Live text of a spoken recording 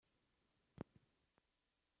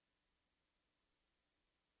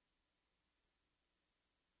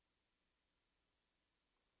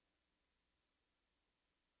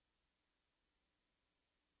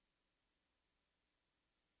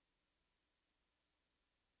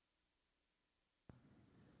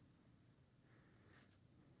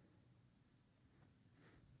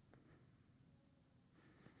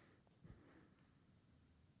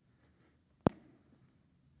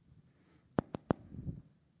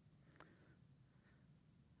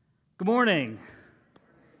Good morning.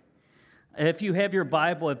 If you have your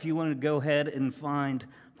Bible, if you want to go ahead and find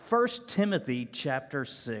 1 Timothy chapter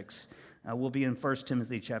 6. We'll be in 1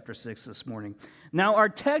 Timothy chapter 6 this morning. Now, our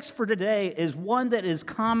text for today is one that is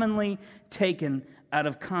commonly taken out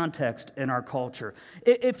of context in our culture.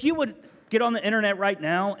 If you would get on the internet right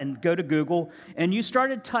now and go to Google, and you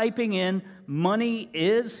started typing in money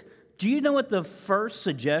is, do you know what the first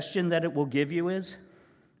suggestion that it will give you is?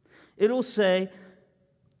 It'll say,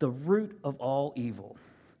 the root of all evil.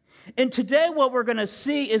 And today what we're going to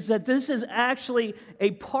see is that this is actually a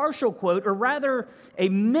partial quote, or rather a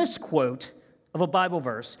misquote of a Bible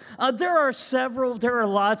verse. There are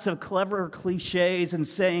lots of clever cliches and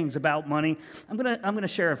sayings about money. I'm going to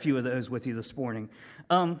share a few of those with you this morning.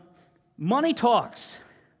 Money talks,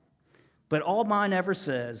 but all mine ever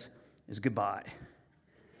says is goodbye.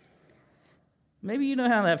 Maybe you know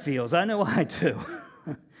how that feels. I know I do.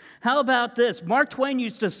 How about this? Mark Twain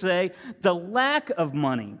used to say, the lack of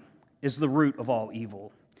money is the root of all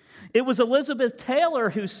evil. It was Elizabeth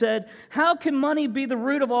Taylor who said, how can money be the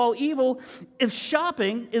root of all evil if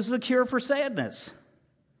shopping is the cure for sadness?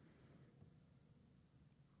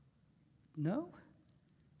 No?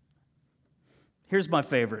 Here's my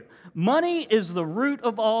favorite. Money is the root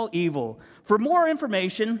of all evil. For more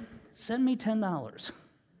information, send me $10.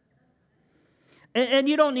 And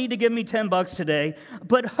you don't need to give me $10 today,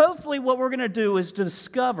 but hopefully what we're going to do is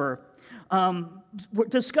discover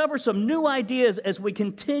some new ideas as we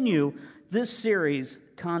continue this series,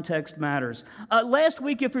 Context Matters. Last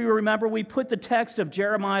week, if you remember, we put the text of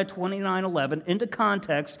Jeremiah 29:11 into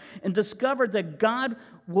context and discovered that God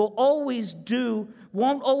won't always do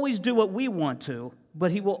what we want to,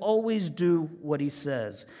 but he will always do what he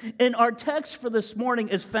says. And our text for this morning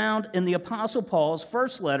is found in the Apostle Paul's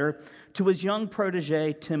first letter to his young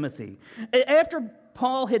protege, Timothy. After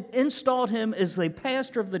Paul had installed him as the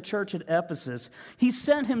pastor of the church at Ephesus, he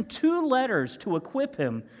sent him 2 letters to equip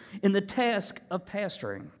him in the task of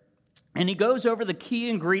pastoring. And he goes over the key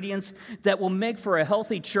ingredients that will make for a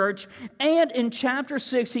healthy church. And in chapter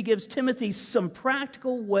 6, he gives Timothy some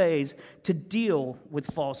practical ways to deal with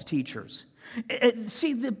false teachers.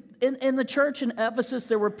 See, in the church in Ephesus,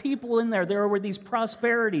 there were people in there. There were these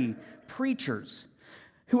prosperity preachers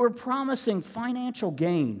who were promising financial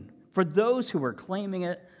gain for those who were claiming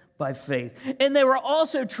it by faith. And they were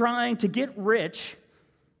also trying to get rich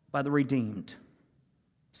by the redeemed.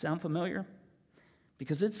 Sound familiar?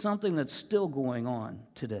 Because it's something that's still going on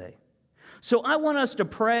today. So I want us to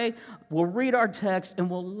pray, we'll read our text, and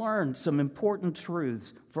we'll learn some important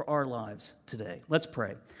truths for our lives today. Let's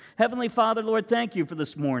pray. Heavenly Father, Lord, thank you for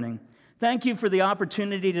this morning. Thank you for the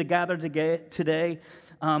opportunity to gather today,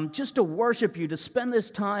 just to worship you, to spend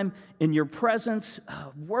this time in your presence,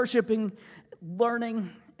 worshiping,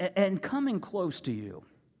 learning, and coming close to you.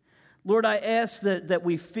 Lord, I ask that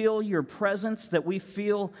we feel your presence, that we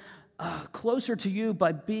feel closer to you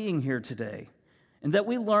by being here today, and that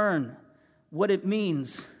we learn what it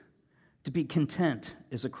means to be content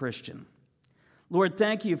as a Christian. Lord,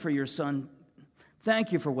 thank you for your Son.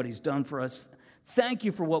 Thank you for what he's done for us. Thank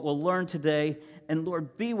you for what we'll learn today. And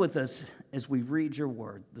Lord, be with us as we read your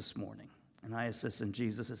word this morning. And I ask this in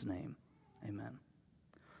Jesus' name. Amen.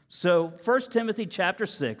 So 1 Timothy chapter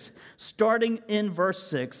 6, starting in verse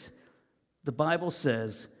 6, the Bible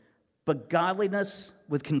says, but godliness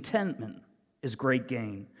with contentment is great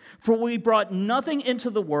gain. For we brought nothing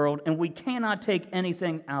into the world, and we cannot take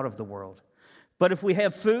anything out of the world. But if we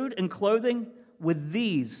have food and clothing, with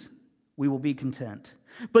these we will be content.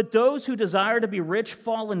 But those who desire to be rich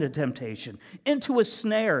fall into temptation, into a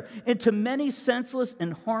snare, into many senseless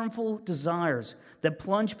and harmful desires that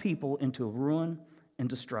plunge people into ruin and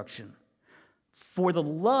destruction. For the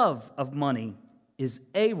love of money is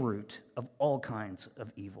a root of all kinds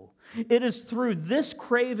of evil. It is through this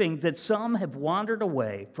craving that some have wandered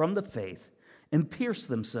away from the faith and pierced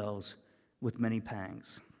themselves with many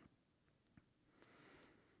pangs.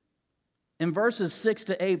 In verses 6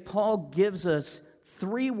 to 8, Paul gives us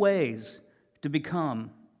 3 ways to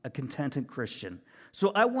become a contented Christian.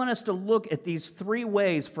 So I want us to look at these 3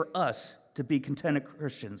 ways for us to be contented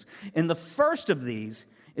Christians. And the first of these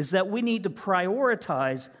is that we need to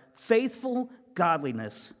prioritize faithful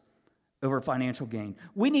godliness over financial gain.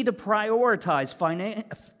 We need to prioritize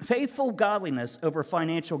faithful godliness over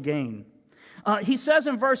financial gain. He says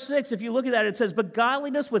in verse 6, if you look at that, it says, but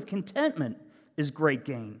godliness with contentment is great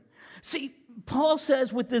gain. See, Paul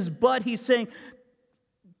says with this but, he's saying,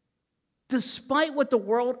 despite what the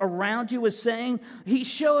world around you is saying, he's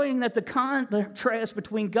showing that the contrast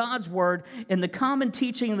between God's word and the common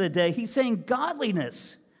teaching of the day, he's saying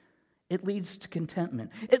godliness it leads to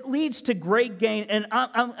contentment. It leads to great gain. And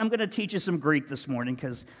I'm going to teach you some Greek this morning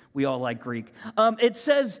because we all like Greek. It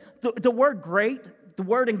says the word great, the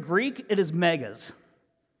word in Greek, it is megas.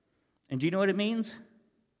 And do you know what it means?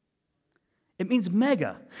 It means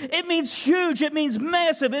mega. It means huge. It means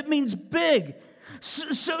massive. It means big.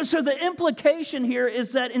 So the implication here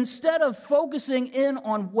is that instead of focusing in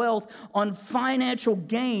on wealth, on financial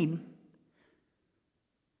gain,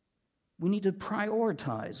 we need to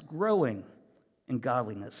prioritize growing in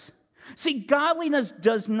godliness. See, godliness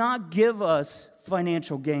does not give us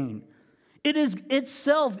financial gain. It is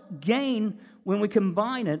itself gain when we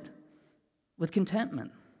combine it with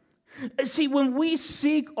contentment. See, when we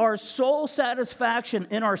seek our soul satisfaction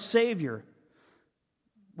in our Savior,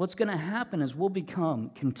 what's going to happen is we'll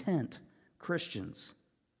become content Christians.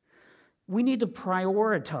 We need to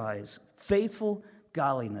prioritize faithful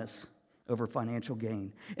godliness over financial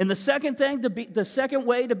gain. And the second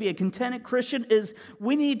way to be a contented Christian is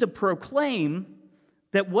we need to proclaim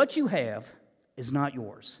that what you have is not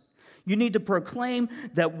yours. You need to proclaim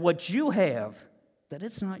that what you have, that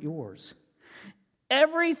it's not yours.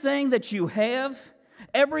 Everything that you have,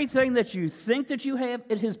 everything that you think that you have,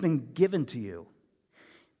 it has been given to you.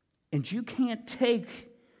 And you can't take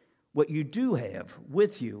what you do have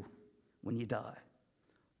with you when you die.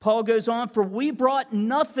 Paul goes on, for we brought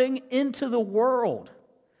nothing into the world,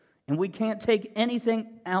 and we can't take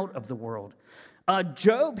anything out of the world.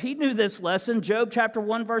 Job, he knew this lesson. Job chapter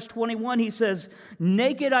 1, verse 21, he says,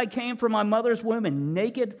 naked I came from my mother's womb, and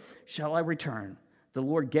naked shall I return. The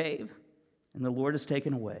Lord gave, and the Lord has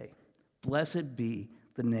taken away. Blessed be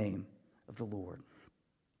the name of the Lord.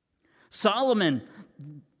 Solomon,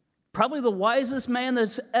 probably the wisest man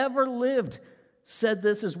that's ever lived, said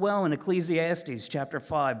this as well in Ecclesiastes chapter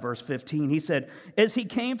 5, verse 15. He said, as he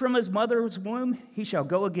came from his mother's womb, he shall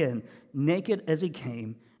go again, naked as he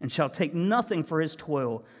came, and shall take nothing for his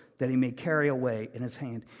toil that he may carry away in his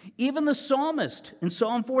hand. Even the psalmist in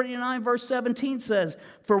Psalm 49, verse 17 says,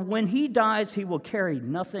 for when he dies, he will carry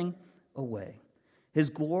nothing away. His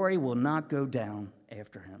glory will not go down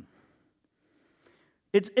after him.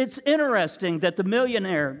 It's interesting that the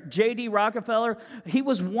millionaire, J.D. Rockefeller, he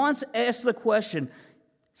was once asked the question,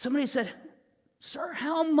 somebody said, sir,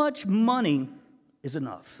 how much money is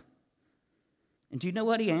enough? And do you know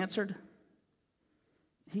what he answered?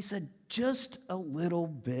 He said, just a little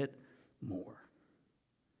bit more.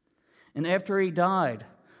 And after he died,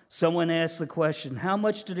 someone asked the question, how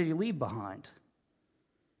much did he leave behind?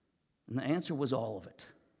 And the answer was all of it.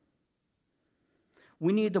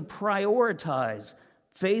 We need to prioritize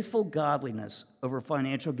faithful godliness over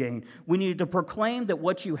financial gain. We need to proclaim that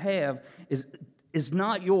what you have is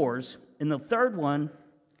not yours. And the third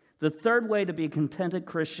way to be a contented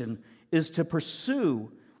Christian is to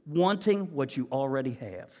pursue wanting what you already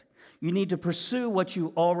have. You need to pursue what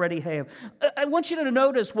you already have. I want you to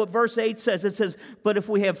notice what verse 8 says. It says, but if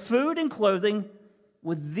we have food and clothing,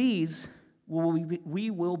 with these we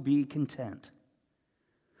will be content.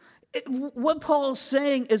 What Paul is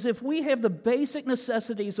saying is if we have the basic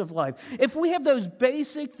necessities of life, if we have those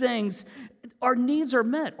basic things, our needs are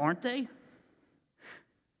met, aren't they?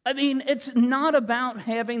 I mean, it's not about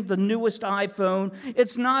having the newest iPhone.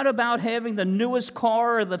 It's not about having the newest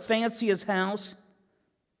car or the fanciest house.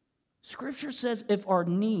 Scripture says if our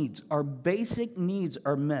needs, our basic needs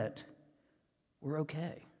are met, we're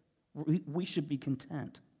okay. We should be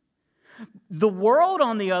content. The world,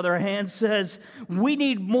 on the other hand, says we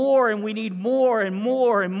need more and we need more and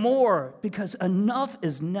more and more because enough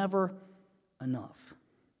is never enough.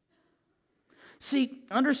 See,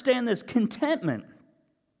 understand this, contentment.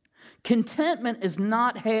 Contentment is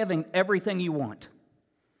not having everything you want.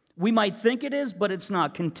 We might think it is, but it's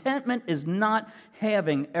not. Contentment is not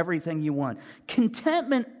having everything you want.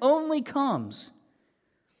 Contentment only comes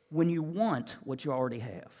when you want what you already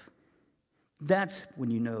have. That's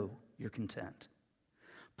when you know you're content.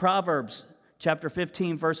 Proverbs chapter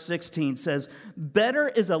 15, verse 16 says, better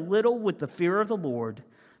is a little with the fear of the Lord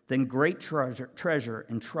than great treasure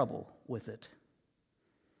and trouble with it.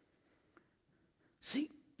 See,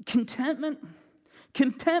 contentment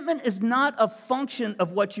is not a function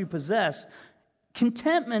of what you possess.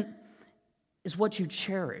 Contentment is what you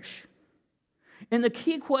cherish. And the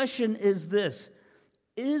key question is this: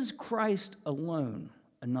 is Christ alone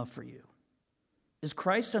enough for you? Is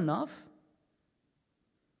Christ enough?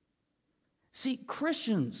 See,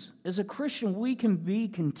 Christians, as a Christian, we can be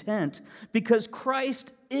content because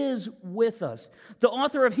Christ is with us. The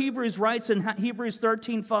author of Hebrews writes in Hebrews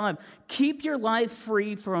 13:5, keep your life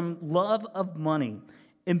free from love of money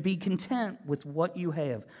and be content with what you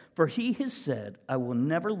have. For he has said, I will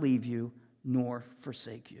never leave you nor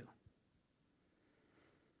forsake you.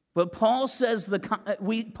 But Paul says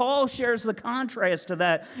Paul shares the contrast to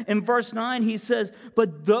that. In verse 9, he says,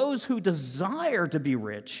 "But those who desire to be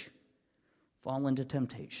rich fall into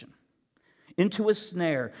temptation, into a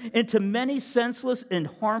snare, into many senseless and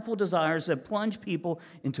harmful desires that plunge people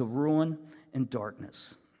into ruin and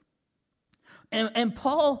darkness." And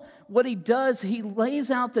Paul, what he does, he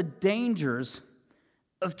lays out the dangers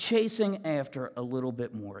of chasing after a little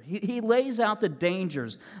bit more. He lays out the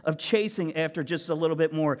dangers of chasing after just a little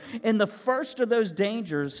bit more. And the first of those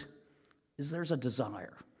dangers is there's a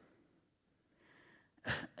desire.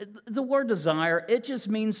 The word desire, it just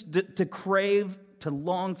means to crave, to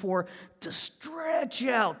long for, to stretch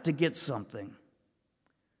out to get something.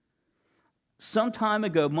 Some time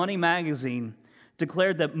ago, Money Magazine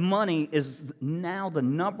declared that money is now the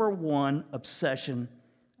number one obsession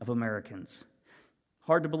of Americans.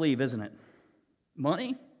 Hard to believe, isn't it?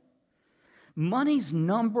 Money? Money's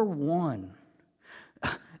number one.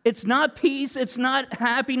 It's not peace, it's not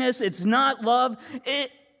happiness, it's not love.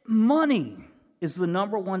 Money is the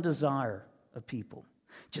number one desire of people.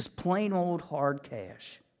 Just plain old hard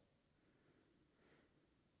cash.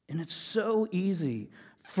 And it's so easy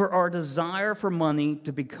for our desire for money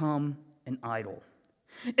to become an idol.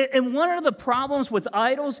 And one of the problems with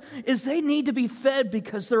idols is they need to be fed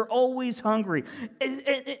because they're always hungry.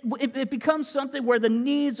 It becomes something where the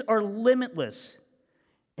needs are limitless,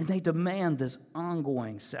 and they demand this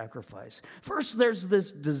ongoing sacrifice. First, there's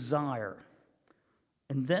this desire,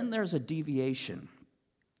 and then there's a deviation.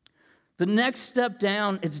 The next step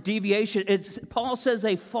down, it's deviation. Paul says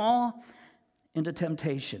they fall into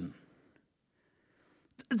temptation.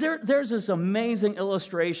 There's this amazing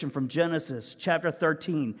illustration from Genesis chapter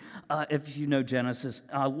 13, if you know Genesis.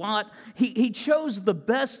 Lot, he chose the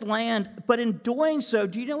best land, but in doing so,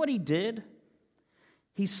 do you know what he did?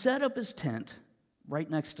 He set up his tent right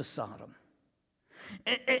next to Sodom.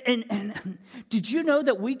 And did you know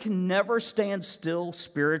that we can never stand still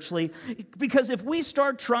spiritually? Because if we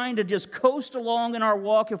start trying to just coast along in our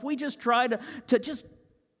walk, if we just try to just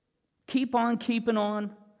keep on keeping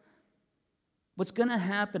on, what's going to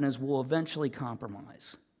happen is we'll eventually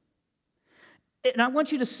compromise. And I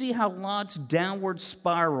want you to see how Lot's downward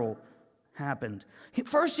spiral happened.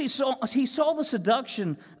 First, he saw the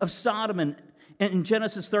seduction of Sodom in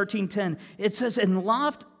Genesis 13:10. It says, "And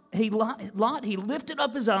Lot, he lifted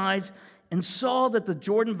up his eyes and saw that the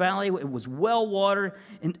Jordan Valley, it was well watered,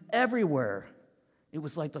 and everywhere it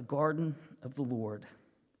was like the garden of the Lord."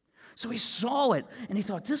 So he saw it, and he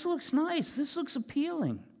thought, this looks nice, this looks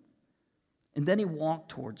appealing. And then he walked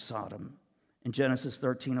towards Sodom in Genesis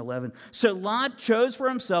 13:11. So Lot chose for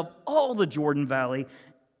himself all the Jordan Valley,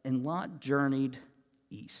 and Lot journeyed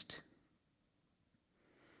east.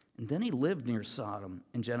 And then he lived near Sodom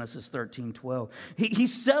in Genesis 13:12. He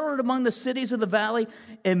settled among the cities of the valley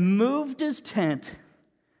and moved his tent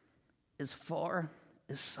as far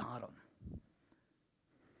as Sodom.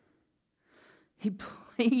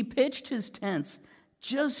 He pitched his tents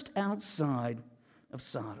just outside of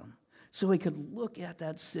Sodom, so he could look at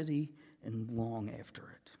that city and long after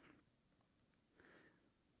it.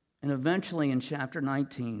 And eventually in chapter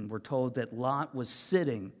 19, we're told that Lot was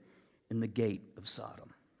sitting in the gate of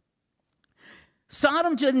Sodom.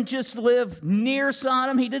 Sodom didn't just live near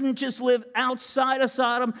Sodom. He didn't just live outside of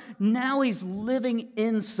Sodom. Now he's living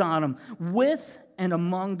in Sodom with and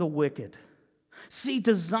among the wicked. See,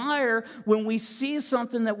 desire, when we see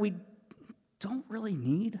something that we don't really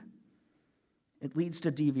need, it leads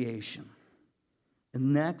to deviation,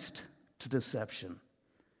 and next to deception.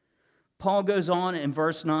 Paul goes on in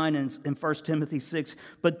verse 9 in 1 Timothy 6,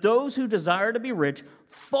 "But those who desire to be rich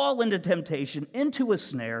fall into temptation, into a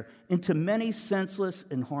snare, into many senseless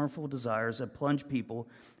and harmful desires that plunge people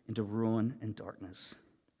into ruin and darkness."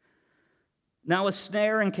 Now, a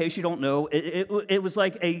snare, in case you don't know, it was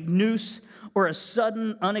like a noose or a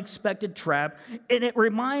sudden, unexpected trap. And it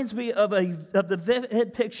reminds me of the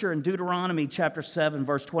vivid picture in Deuteronomy chapter 7,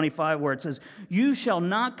 verse 25, where it says, "You shall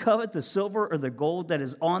not covet the silver or the gold that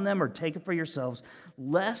is on them or take it for yourselves,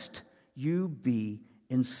 lest you be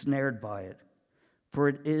ensnared by it. For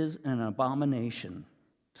it is an abomination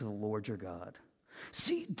to the Lord your God."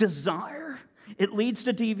 See, desire, it leads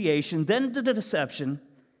to deviation, then to deception,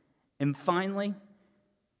 and finally,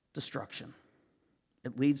 destruction.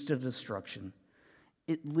 It leads to destruction.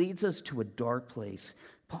 It leads us to a dark place.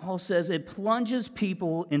 Paul says it plunges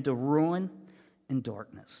people into ruin and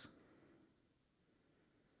darkness.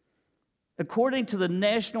 According to the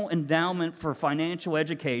National Endowment for Financial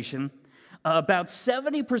Education, about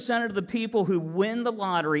 70% of the people who win the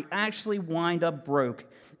lottery actually wind up broke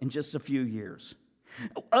in just a few years.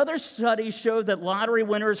 Other studies show that lottery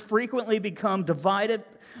winners frequently become divided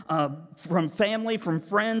from family, from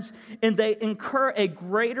friends, and they incur a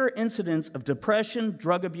greater incidence of depression,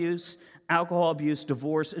 drug abuse, alcohol abuse,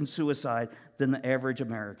 divorce, and suicide than the average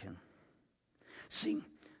American. See,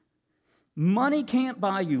 money can't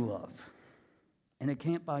buy you love, and it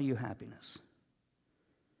can't buy you happiness.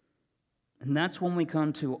 And that's when we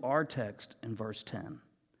come to our text in verse 10.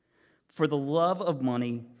 For the love of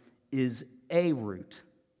money is a root,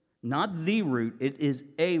 not the root, it is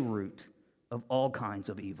a root of all kinds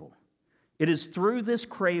of evil. It is through this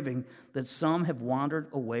craving that some have wandered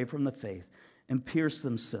away from the faith and pierced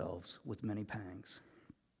themselves with many pangs.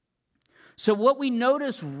 So what we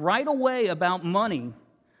notice right away about money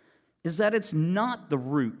is that it's not the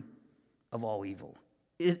root of all evil.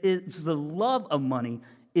 It's the love of money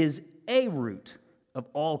is a root of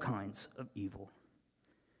all kinds of evil.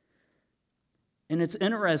 And it's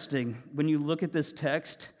interesting when you look at this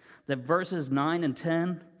text that verses 9 and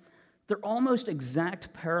 10, they're almost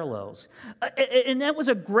exact parallels. And that was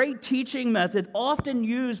a great teaching method often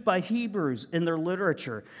used by Hebrews in their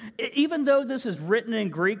literature. Even though this is written in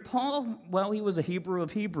Greek, Paul, well, he was a Hebrew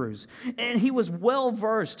of Hebrews, and he was well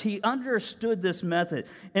versed. He understood this method.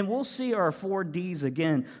 And we'll see our 4 Ds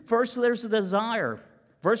again. First, there's the desire.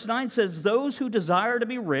 Verse 9 says, those who desire to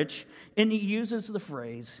be rich, and he uses the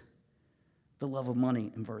phrase, the love of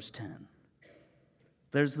money in verse 10.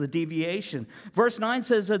 There's the deviation. Verse 9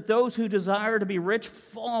 says that those who desire to be rich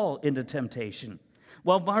fall into temptation,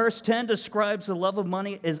 while verse 10 describes the love of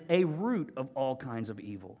money as a root of all kinds of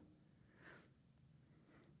evil.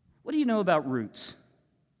 What do you know about roots?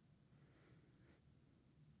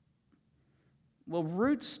 Well,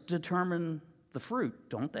 roots determine the fruit,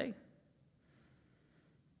 don't they?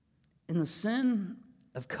 In the sin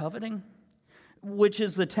of coveting, which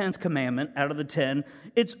is the 10th commandment out of the 10,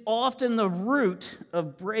 it's often the root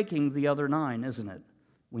of breaking the other 9, isn't it?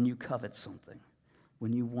 When you covet something,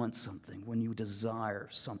 when you want something, when you desire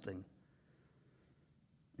something.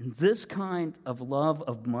 And this kind of love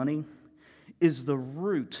of money is the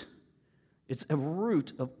root. It's a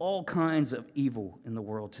root of all kinds of evil in the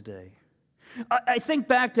world today. I think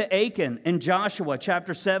back to Achan in Joshua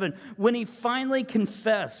chapter 7 when he finally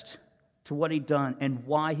confessed to what he'd done and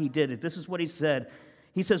why he did it. This is what he said.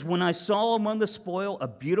 He says, when I saw among the spoil a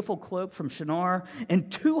beautiful cloak from Shinar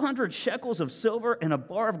and 200 shekels of silver and a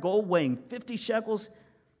bar of gold weighing 50 shekels,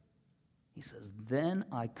 he says, then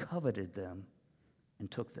I coveted them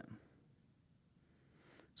and took them.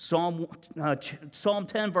 Psalm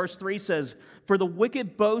 10 verse 3 says, for the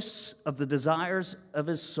wicked boasts of the desires of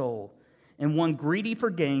his soul, and one greedy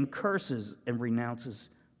for gain curses and renounces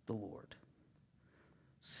the Lord.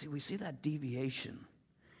 See, we see that deviation.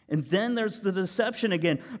 And then there's the deception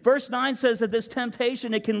again. Verse 9 says that this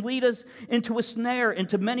temptation, it can lead us into a snare,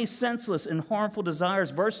 into many senseless and harmful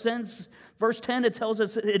desires. Verse 10, it tells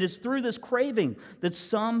us it is through this craving that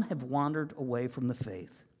some have wandered away from the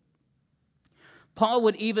faith. Paul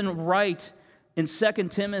would even write in 2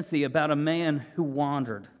 Timothy about a man who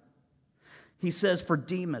wandered. He says, for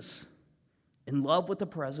Demas, in love with the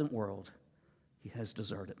present world, he has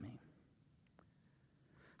deserted me.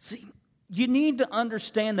 See, you need to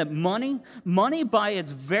understand that money by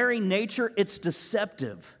its very nature, it's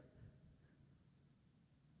deceptive.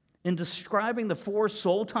 In describing the 4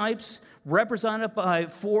 soul types represented by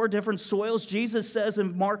 4 different soils, Jesus says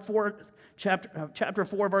in Mark 4, chapter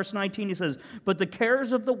 4, verse 19, he says, but the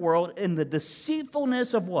cares of the world and the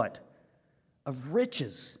deceitfulness of what? Of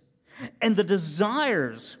riches. And the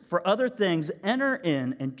desires for other things enter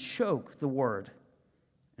in and choke the word,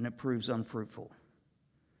 and it proves unfruitful.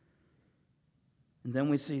 And then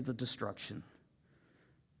we see the destruction.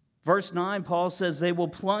 Verse 9, Paul says they will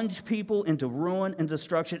plunge people into ruin and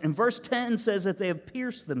destruction. And verse 10 says that they have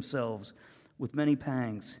pierced themselves with many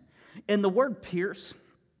pangs. And the word pierce,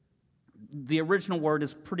 the original word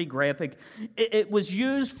is pretty graphic. It was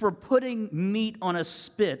used for putting meat on a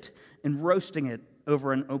spit and roasting it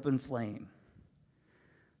over an open flame.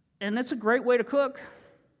 And that's a great way to cook.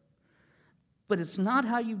 But it's not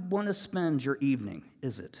how you want to spend your evening,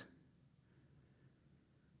 is it?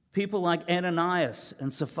 People like Ananias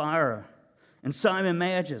and Sapphira and Simon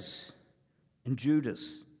Magus and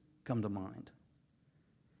Judas come to mind.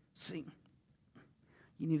 See,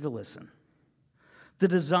 you need to listen. The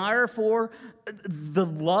desire for the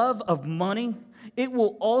love of money, it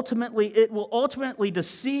will ultimately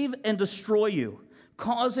deceive and destroy you,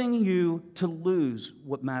 causing you to lose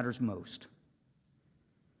what matters most.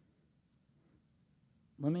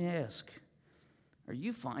 Let me ask, are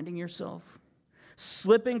you finding yourself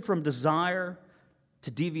slipping from desire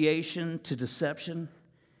to deviation to deception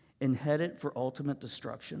and headed for ultimate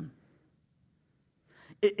destruction?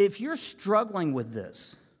 If you're struggling with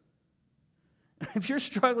this, if you're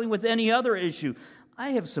struggling with any other issue,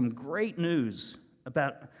 I have some great news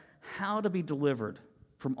about how to be delivered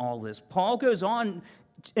from all this. Paul goes on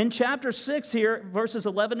in chapter 6 here, verses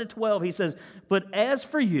 11 to 12. He says, but as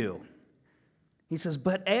for you,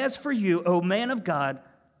 O man of God,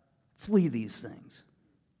 flee these things.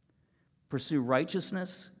 Pursue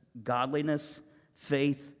righteousness, godliness,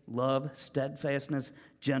 faith, love, steadfastness,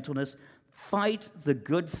 gentleness. Fight the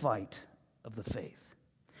good fight of the faith.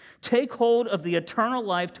 Take hold of the eternal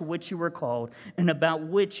life to which you were called and about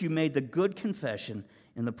which you made the good confession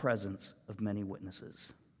in the presence of many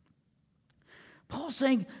witnesses. Paul's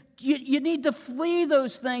saying you need to flee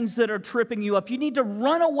those things that are tripping you up. You need to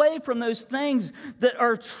run away from those things that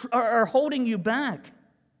are holding you back.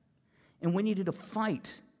 And we need to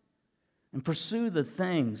fight and pursue the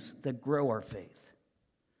things that grow our faith.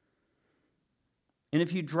 And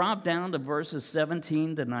if you drop down to verses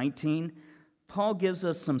 17 to 19, Paul gives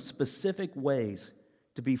us some specific ways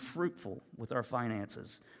to be fruitful with our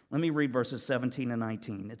finances. Let me read verses 17 and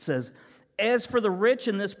 19. It says, as for the rich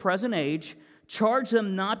in this present age, charge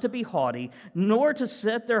them not to be haughty, nor to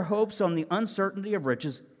set their hopes on the uncertainty of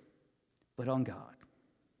riches, but on God,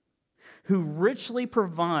 who richly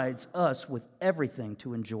provides us with everything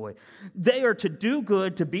to enjoy. They are to do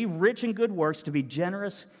good, to be rich in good works, to be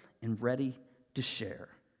generous and ready to share,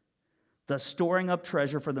 thus storing up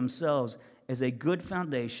treasure for themselves as a good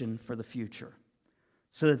foundation for the future,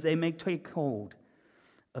 so that they may take hold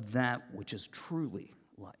of that which is truly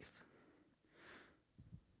life.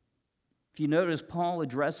 If you notice, Paul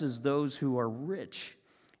addresses those who are rich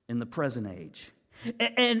in the present age.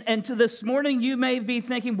 And to this morning, you may be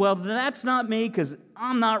thinking, well, that's not me because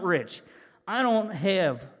I'm not rich. I don't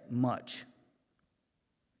have much.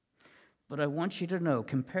 But I want you to know,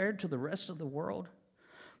 compared to the rest of the world,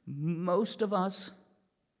 most of us,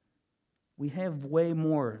 we have way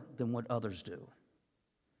more than what others do.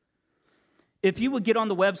 If you would get on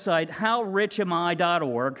the website,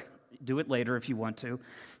 howrichami.org, do it later if you want to,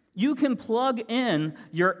 you can plug in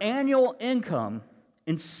your annual income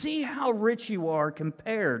and see how rich you are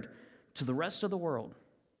compared to the rest of the world.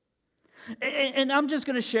 And I'm just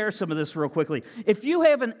going to share some of this real quickly. If you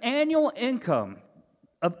have an annual income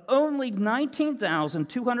of only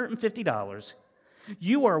 $19,250,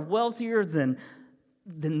 you are wealthier than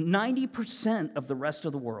 90% of the rest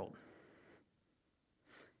of the world.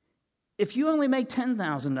 If you only make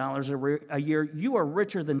 $10,000 a year, you are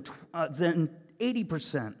richer than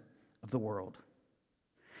 80% of the world.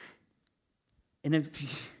 And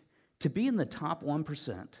to be in the top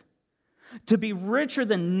 1%, to be richer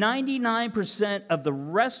than 99% of the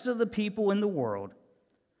rest of the people in the world,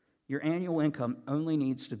 your annual income only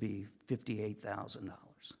needs to be $58,000.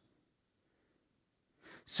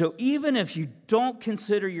 So even if you don't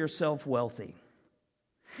consider yourself wealthy,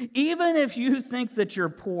 even if you think that you're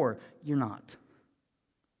poor, you're not,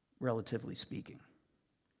 relatively speaking.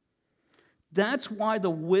 That's why the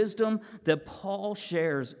wisdom that Paul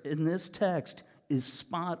shares in this text is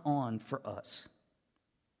spot on for us.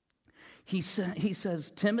 He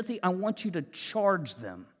says, Timothy, I want you to charge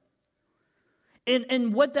them.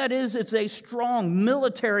 And what that is, it's a strong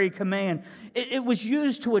military command. It was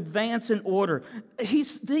used to advance in order.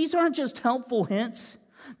 These aren't just helpful hints.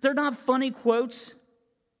 They're not funny quotes.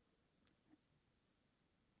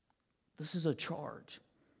 This is a charge.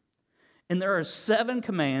 And there are 7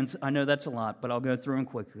 commands. I know that's a lot, but I'll go through them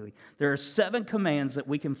quickly. There are 7 commands that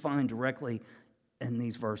we can find directly in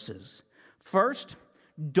these verses. First,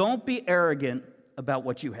 don't be arrogant about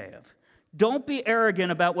what you have. Don't be arrogant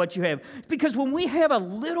about what you have. Because when we have a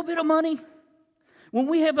little bit of money,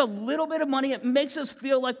 it makes us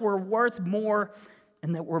feel like we're worth more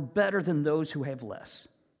and that we're better than those who have less.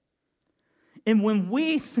 And when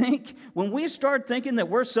we start thinking that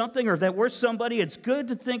we're something or that we're somebody, it's good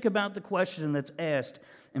to think about the question that's asked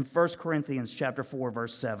in 1 Corinthians chapter 4,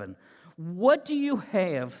 verse 7. What do you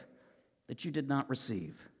have that you did not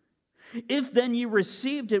receive? If then you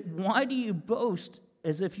received it, why do you boast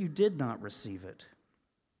as if you did not receive it?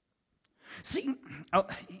 See,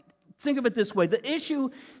 think of it this way. The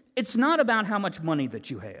issue, it's not about how much money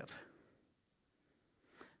that you have.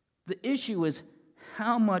 The issue is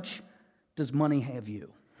how much does money have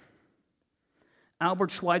you?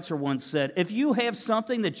 Albert Schweitzer once said, if you have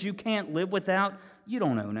something that you can't live without, you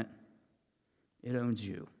don't own it. It owns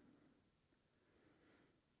you.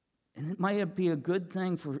 And it might be a good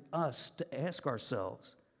thing for us to ask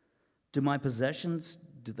ourselves, do my possessions,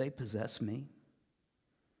 do they possess me?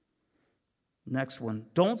 Next one,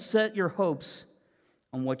 don't set your hopes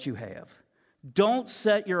on what you have. Don't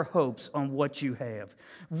set your hopes on what you have.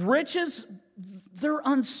 Riches, they're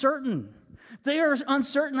uncertain. They are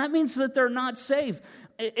uncertain. That means that they're not safe.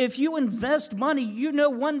 If you invest money, you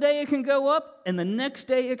know one day it can go up and the next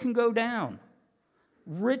day it can go down.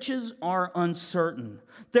 Riches are uncertain.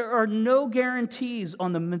 There are no guarantees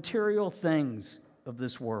on the material things of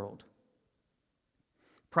this world.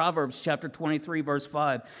 Proverbs chapter 23, verse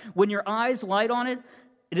 5. When your eyes light on it,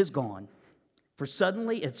 it is gone. For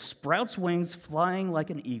suddenly it sprouts wings, flying like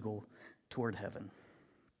an eagle toward heaven.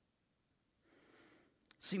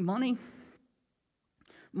 See, money's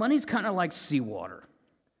kind of like seawater.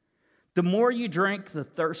 The more you drink, the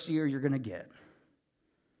thirstier you're going to get.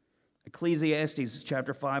 Ecclesiastes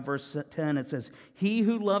chapter 5, verse 10, it says, "He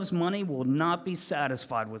who loves money will not be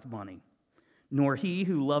satisfied with money, nor he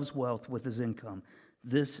who loves wealth with his income.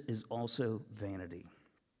 This is also vanity."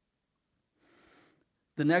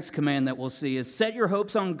 The next command that we'll see is set your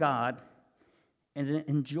hopes on God and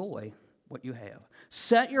enjoy what you have.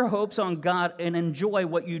 Set your hopes on God and enjoy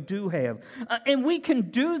what you do have. And we can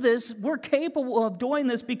do this, we're capable of doing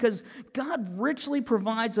this because God richly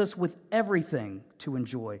provides us with everything to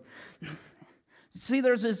enjoy. See,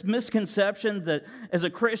 there's this misconception that as a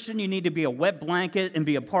Christian, you need to be a wet blanket and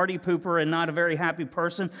be a party pooper and not a very happy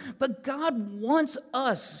person. But God wants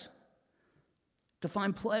us to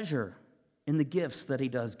find pleasure in the gifts that he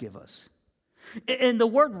does give us. And the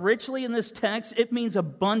word richly in this text, it means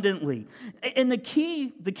abundantly. And the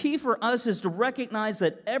key for us is to recognize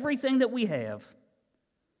that everything that we have,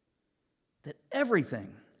 that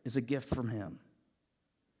everything is a gift from him.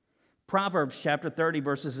 Proverbs chapter 30,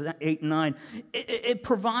 verses 8 and 9, it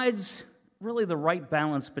provides really the right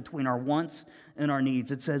balance between our wants and our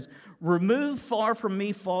needs. It says, "Remove far from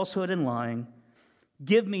me falsehood and lying.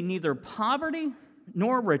 Give me neither poverty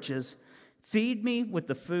nor riches. Feed me with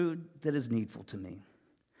the food that is needful to me."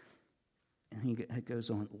 And it goes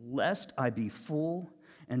on, "Lest I be full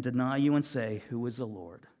and deny you and say, 'Who is the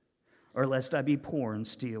Lord?' Or lest I be poor and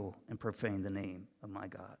steal and profane the name of my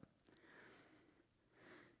God."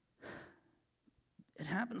 It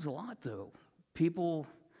happens a lot, though. People,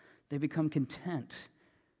 they become content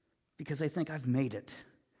because they think, "I've made it.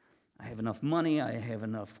 I have enough money. I have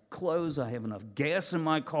enough clothes. I have enough gas in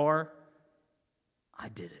my car. I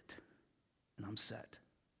did it. And I'm set."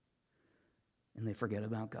 And they forget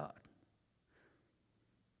about God.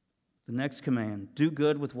 The next command, do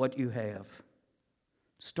good with what you have.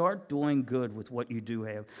 Start doing good with what you do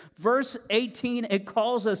have. Verse 18, it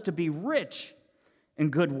calls us to be rich in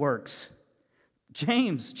good works.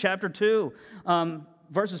 James chapter 2,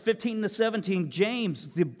 verses 15 to 17, James,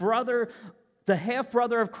 the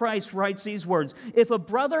half-brother of Christ, writes these words: "If a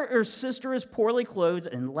brother or sister is poorly clothed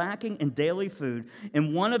and lacking in daily food,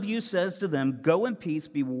 and one of you says to them, 'Go in peace,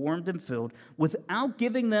 be warmed and filled,' without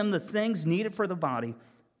giving them the things needed for the body,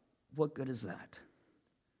 what good is that?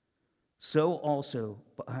 So also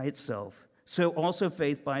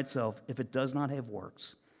faith by itself, if it does not have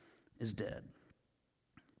works, is dead."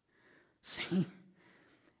 See,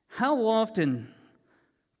 how often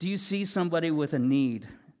do you see somebody with a need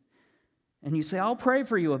and you say, "I'll pray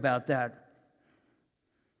for you about that,"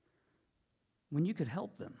 when you could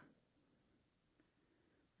help them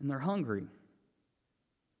and they're hungry?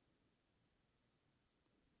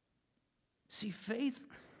 See,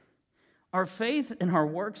 our faith and our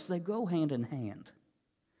works, they go hand in hand.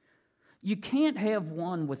 You can't have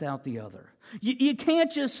one without the other. You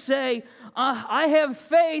can't just say, "I have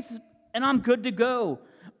faith and I'm good to go."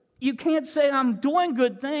 You can't say, "I'm doing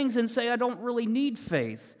good things," and say, "I don't really need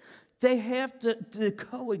faith." They have to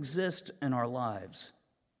coexist in our lives.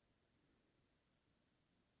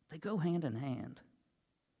 They go hand in hand.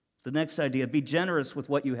 The next idea, be generous with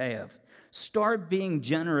what you have. Start being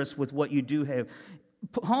generous with what you do have.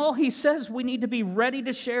 Paul, he says we need to be ready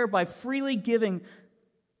to share by freely giving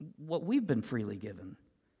what we've been freely given.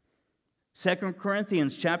 2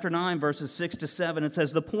 Corinthians chapter 9, verses 6 to 7, it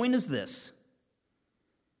says, "The point is this."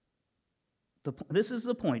 This is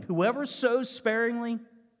the point. "Whoever sows sparingly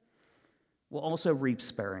will also reap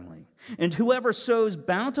sparingly. And whoever sows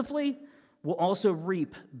bountifully will also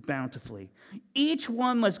reap bountifully. Each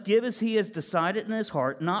one must give as he has decided in his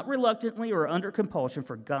heart, not reluctantly or under compulsion,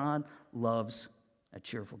 for God loves a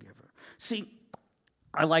cheerful giver." See,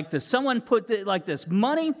 I like this. Someone put it like this: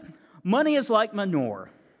 money is like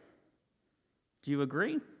manure. Do you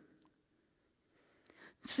agree?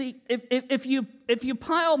 See, if you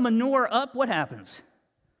pile manure up, what happens?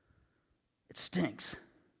 It stinks.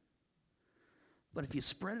 But if you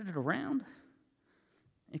spread it around,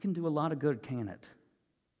 it can do a lot of good, can it?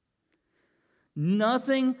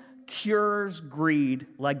 Nothing cures greed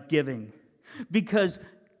like giving, because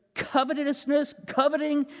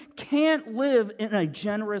Coveting can't live in a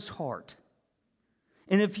generous heart.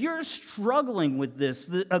 And if you're struggling with this,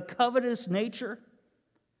 a covetous nature,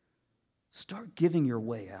 start giving your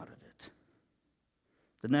way out of it.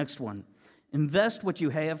 The next one, invest what you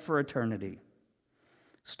have for eternity.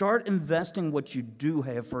 Start investing what you do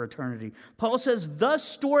have for eternity. Paul says, thus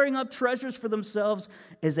storing up treasures for themselves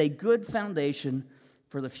is a good foundation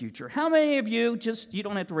for the future. How many of you, you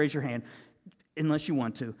don't have to raise your hand unless you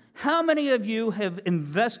want to, how many of you have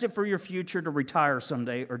invested for your future to retire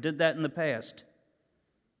someday or did that in the past?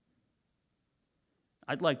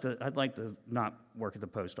 I'd like to not work at the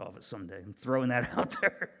post office someday. I'm throwing that out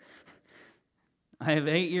there. I have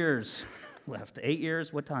 8 years left. 8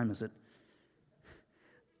 years? What time is it?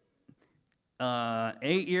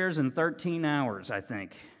 8 years and 13 hours, I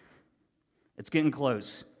think. It's getting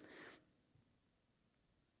close.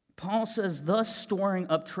 Paul says, thus storing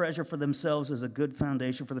up treasure for themselves is a good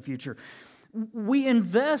foundation for the future. We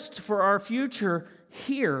invest for our future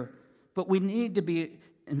here, but we need to be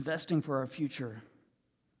investing for our future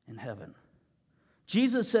in heaven.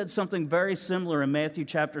 Jesus said something very similar in Matthew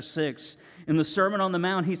chapter 6. In the Sermon on the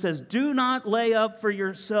Mount, he says, do not lay up for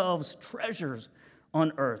yourselves treasures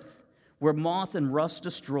on earth, where moth and rust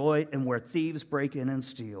destroy and where thieves break in and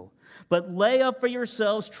steal. But lay up for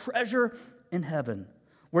yourselves treasure in heaven,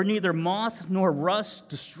 where neither moth nor rust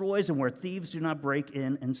destroys and where thieves do not break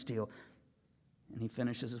in and steal. And he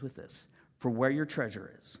finishes with this, for where your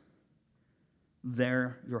treasure is,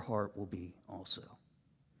 there your heart will be also.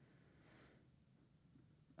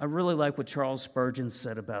 I really like what Charles Spurgeon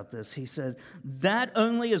said about this. He said, that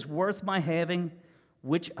only is worth my having,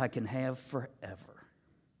 which I can have forever.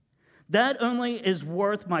 That only is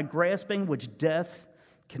worth my grasping, which death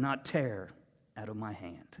cannot tear out of my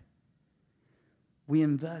hand. We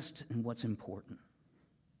invest in what's important.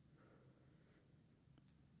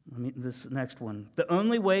 This next one. The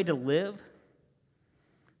only way to live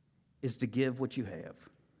is to give what you have.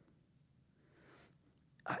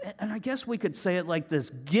 And I guess we could say it like this.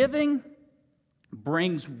 Giving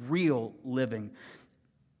brings real living.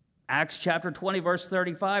 Acts chapter 20, verse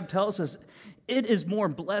 35 tells us it is more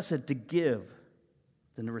blessed to give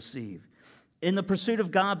than to receive. In The Pursuit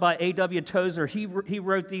of God by A.W. Tozer, he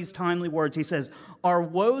wrote these timely words. He says, our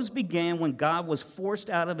woes began when God was forced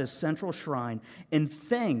out of his central shrine and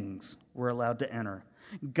things were allowed to enter.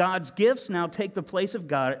 God's gifts now take the place of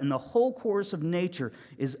God, and the whole course of nature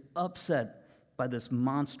is upset by this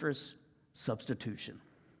monstrous substitution.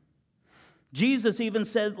 Jesus even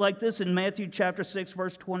said like this in Matthew chapter 6,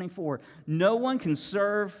 verse 24, no one can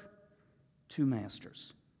serve two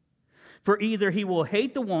masters. For either he will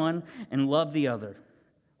hate the one and love the other,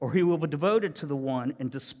 or he will be devoted to the one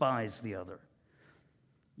and despise the other.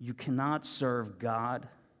 You cannot serve God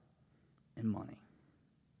and money.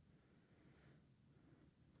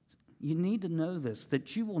 You need to know this,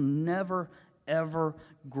 that you will never, ever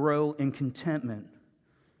grow in contentment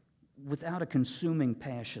without a consuming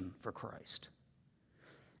passion for Christ.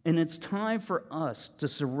 And it's time for us to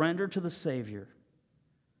surrender to the Savior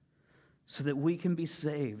so that we can be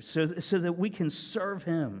saved, so that we can serve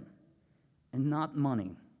Him and not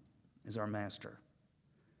money as our master.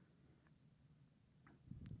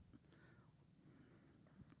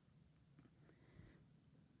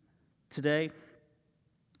 Today,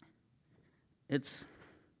 I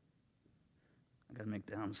got to make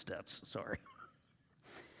down steps, sorry.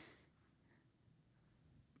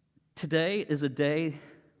 Today is a day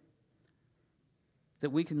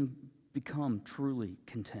that we can become truly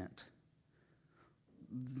content,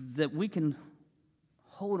 that we can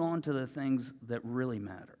hold on to the things that really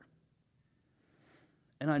matter.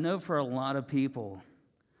 And I know for a lot of people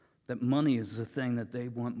that money is the thing that they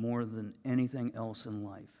want more than anything else in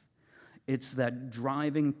life. It's that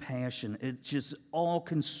driving passion. It's just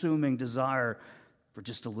all-consuming desire for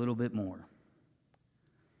just a little bit more.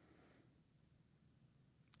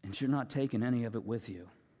 And you're not taking any of it with you.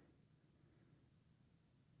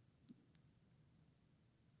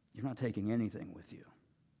 You're not taking anything with you.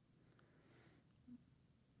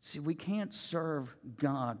 See, we can't serve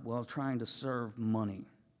God while trying to serve money.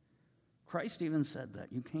 Christ even said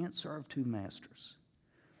that. You can't serve two masters.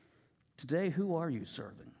 Today, who are you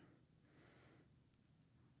serving?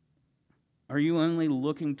 Are you only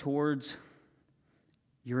looking towards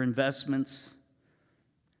your investments?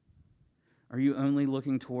 Are you only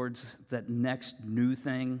looking towards that next new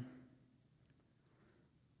thing?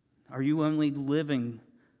 Are you only living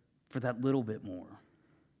for that little bit more?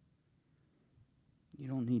 You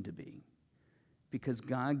don't need to be, because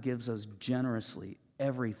God gives us generously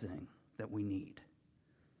everything that we need,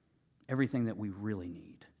 everything that we really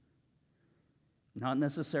need. Not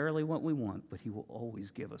necessarily what we want, but he will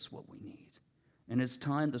always give us what we need. And it's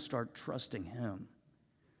time to start trusting him,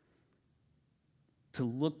 to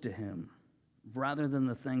look to him rather than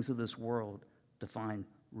the things of this world to find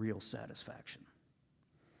real satisfaction.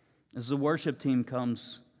 As the worship team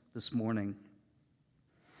comes this morning,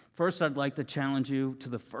 first I'd like to challenge you to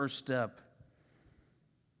the first step,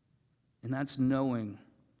 and that's knowing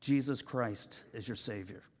Jesus Christ as your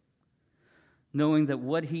Savior. Knowing that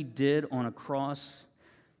what he did on a cross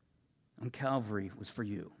on Calvary was for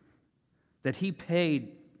you. That he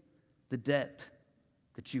paid the debt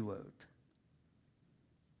that you owed.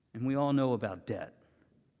 And we all know about debt.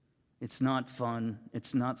 It's not fun.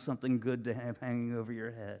 It's not something good to have hanging over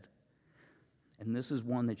your head. And this is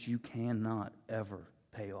one that you cannot ever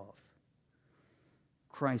pay off.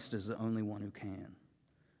 Christ is the only one who can.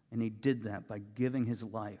 And he did that by giving his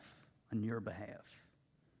life on your behalf.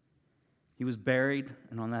 He was buried,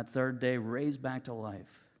 and on that third day, raised back to life,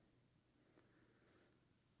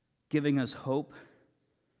 giving us hope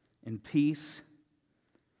and peace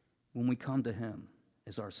when we come to him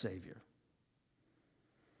as our Savior.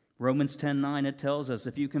 Romans 10:9, it tells us,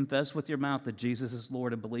 if you confess with your mouth that Jesus is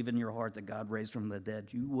Lord and believe in your heart that God raised from the dead,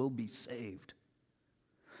 you will be saved.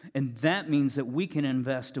 And that means that we can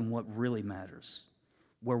invest in what really matters,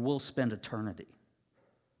 where we'll spend eternity,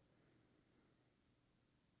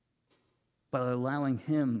 by allowing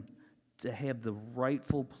him to have the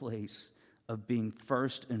rightful place of being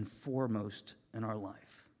first and foremost in our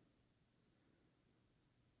life.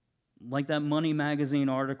 Like that Money Magazine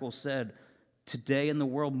article said, today in the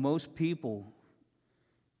world, most people,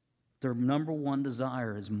 their number one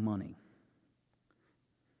desire is money.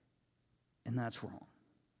 And that's wrong.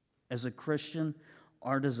 As a Christian,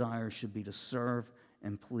 our desire should be to serve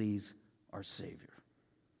and please our Savior.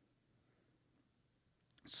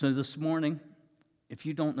 So this morning, if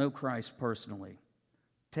you don't know Christ personally,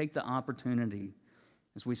 take the opportunity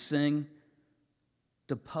as we sing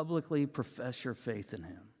to publicly profess your faith in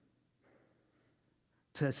him.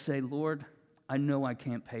 To say, Lord, I know I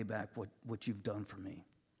can't pay back what you've done for me.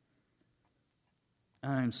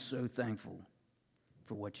 And I'm so thankful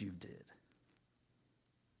for what you did.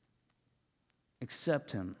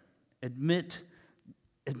 Accept him. Admit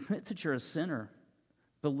that you're a sinner.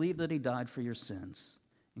 Believe that he died for your sins.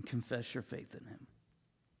 And confess your faith in him.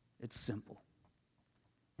 It's simple.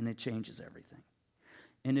 And it changes everything.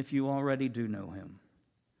 And if you already do know him,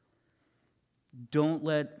 don't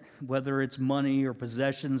let, whether it's money or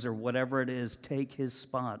possessions or whatever it is, take his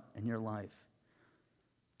spot in your life.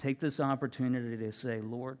 Take this opportunity to say,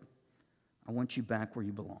 Lord, I want you back where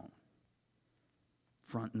you belong,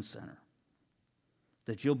 front and center.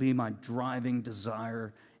 That you'll be my driving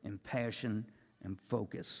desire and passion and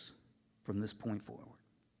focus from this point forward.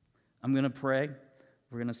 I'm going to pray.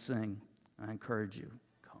 We're going to sing. I encourage you,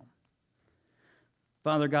 come.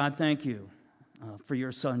 Father God, thank you for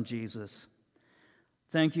your son, Jesus.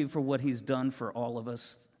 Thank you for what he's done for all of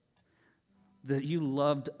us, that you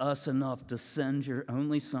loved us enough to send your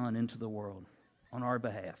only son into the world on our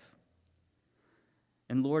behalf.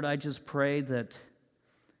 And Lord, I just pray that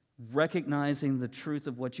recognizing the truth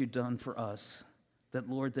of what you've done for us, that,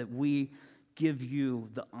 Lord, that we give you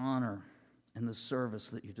the honor and the service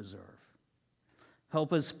that you deserve.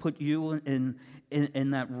 Help us put you in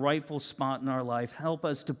that rightful spot in our life. Help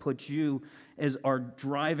us to put you as our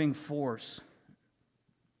driving force.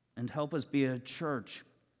 And help us be a church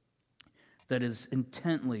that is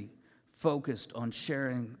intently focused on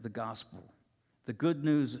sharing the gospel, the good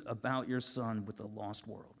news about your son with the lost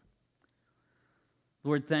world.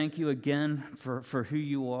 Lord, thank you again for who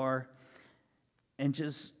you are. And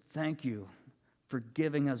just thank you for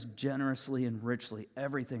giving us generously and richly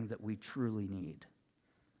everything that we truly need,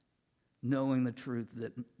 knowing the truth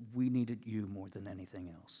that we needed you more than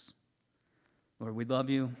anything else. Lord, we love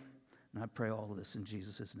you, and I pray all of this in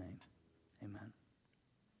Jesus' name. Amen.